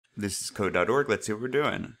This is code.org. Let's see what we're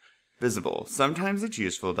doing. Visible. Sometimes it's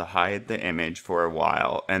useful to hide the image for a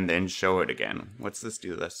while and then show it again. What's this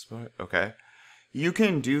do this? Okay. You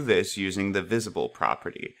can do this using the visible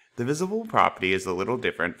property. The visible property is a little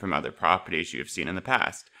different from other properties you've seen in the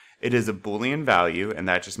past. It is a Boolean value, and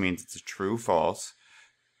that just means it's a true, false.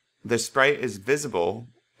 The sprite is visible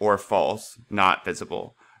or false, not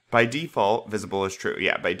visible. By default, visible is true.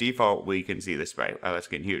 Yeah, by default, we can see the sprite. Oh, that's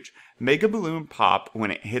getting huge. Make a balloon pop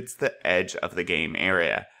when it hits the edge of the game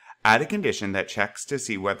area. Add a condition that checks to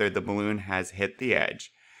see whether the balloon has hit the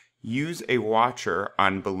edge. Use a watcher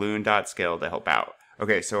on balloon.scale to help out.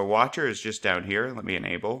 Okay, so a watcher is just down here. Let me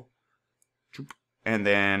enable. And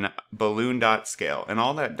then balloon.scale. And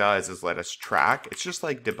all that does is let us track. It's just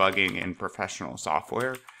like debugging in professional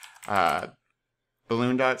software.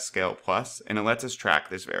 Balloon.scale plus, and it lets us track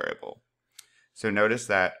this variable. So notice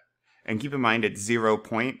that, and keep in mind it's 0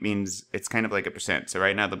 point means it's kind of like a percent. So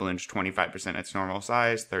right now the balloon's 25% its normal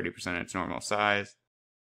size, 30% its normal size.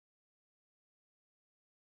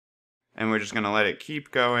 And we're just going to let it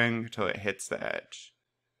keep going until it hits the edge.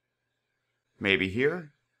 Maybe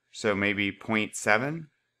here. So maybe 0.7.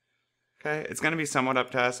 Okay, it's going to be somewhat up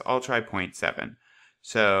to us. I'll try 0.7.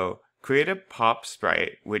 So create a Pop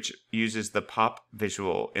Sprite, which uses the Pop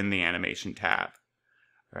visual in the animation tab.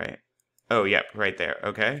 Right? Oh, yep, right there.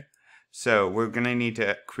 Okay. So we're going to need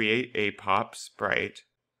to create a Pop Sprite.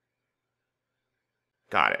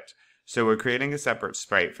 Got it. So we're creating a separate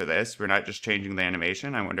sprite for this. We're not just changing the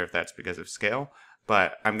animation. I wonder if that's because of scale.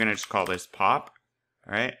 But I'm going to just call this Pop.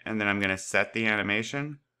 All right. And then I'm going to set the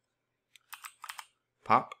animation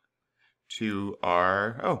Pop to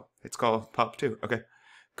our, oh, it's called Pop 2. Okay.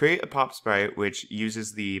 Create a Pop Sprite which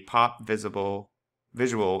uses the Pop visual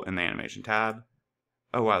in the animation tab.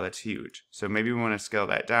 Oh, wow, that's huge. So maybe we want to scale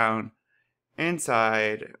that down.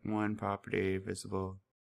 Inside one property, visible.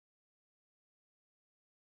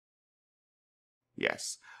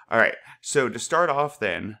 Yes. All right. So to start off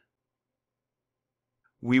then,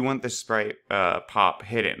 we want the sprite pop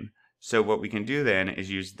hidden. So what we can do then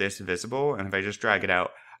is use this visible. And if I just drag it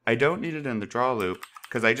out, I don't need it in the draw loop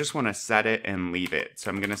because I just want to set it and leave it.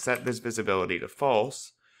 So I'm going to set this visibility to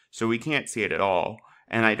false. So we can't see it at all.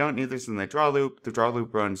 And I don't need this in the draw loop. The draw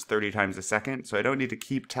loop runs 30 times a second. So I don't need to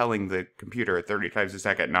keep telling the computer 30 times a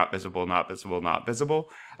second, not visible, not visible, not visible.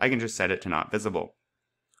 I can just set it to not visible.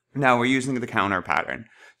 Now we're using the counter pattern.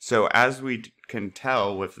 So as we can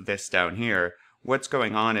tell with this down here, what's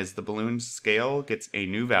going on is the balloon scale gets a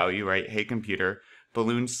new value, right? Hey computer,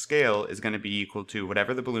 balloon scale is going to be equal to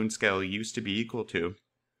whatever the balloon scale used to be equal to,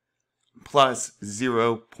 plus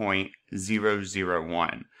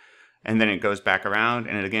 0.001. And then it goes back around,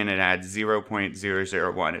 and again it adds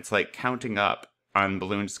 0.001. It's like counting up on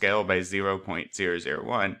balloon scale by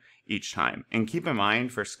 0.001 each time. And keep in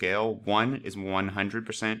mind for scale, 1 is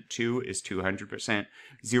 100%, 2 is 200%,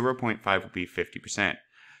 0.5 will be 50%.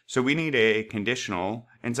 So we need a conditional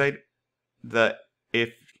inside the if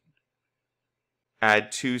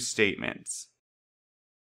add two statements.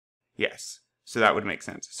 Yes, so that would make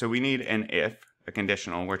sense. So we need an if, a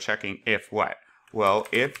conditional. We're checking if what? Well,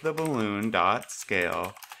 if the balloon dot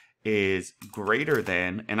scale is greater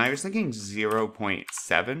than, and I was thinking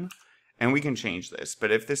 0.7, and we can change this,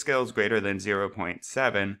 but if the scale is greater than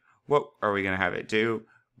 0.7, what are we going to have it do?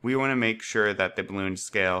 We want to make sure that the balloon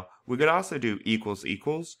scale, we could also do equals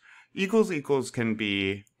equals. Equals equals can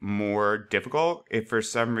be more difficult if for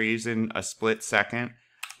some reason a split second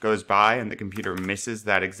goes by and the computer misses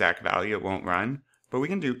that exact value, it won't run. But we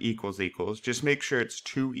can do equals equals. Just make sure it's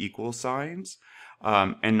two equal signs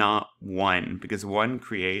and not one, because one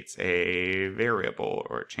creates a variable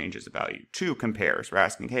or it changes a value. Two compares. We're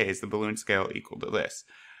asking, hey, is the balloon scale equal to this?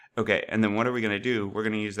 Okay, and then what are we going to do? We're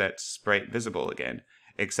going to use that sprite visible again.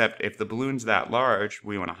 Except if the balloon's that large,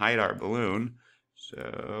 we want to hide our balloon.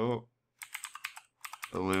 So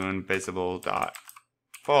balloon visible dot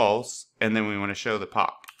false, and then we want to show the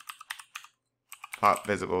pop. Pop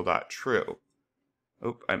visible dot true.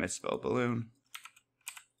 Oop, I misspelled balloon.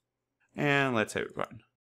 And let's hit run.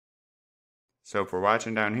 So if we're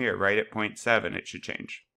watching down here, right at 0.7, it should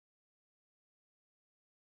change.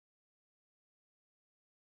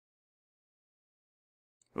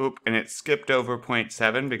 Oop, and it skipped over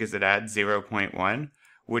 0.7 because it adds 0.1,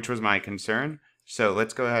 which was my concern. So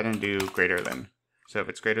let's go ahead and do greater than. So if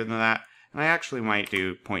it's greater than that, and I actually might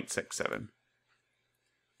do 0.67.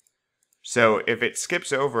 So if it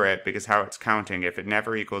skips over it, because how it's counting, if it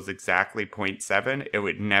never equals exactly 0.7, it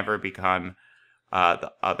would never become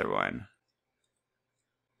the other one.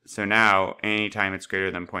 So now, anytime it's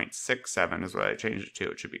greater than 0.67 is what I changed it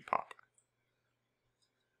to. It should be pop.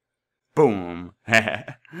 Boom.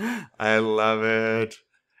 I love it.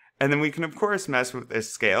 And then we can, of course, mess with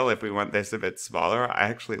this scale if we want this a bit smaller. I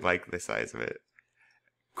actually like the size of it.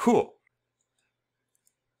 Cool.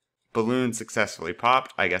 Balloon successfully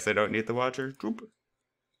popped. I guess I don't need the watcher.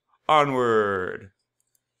 Onward.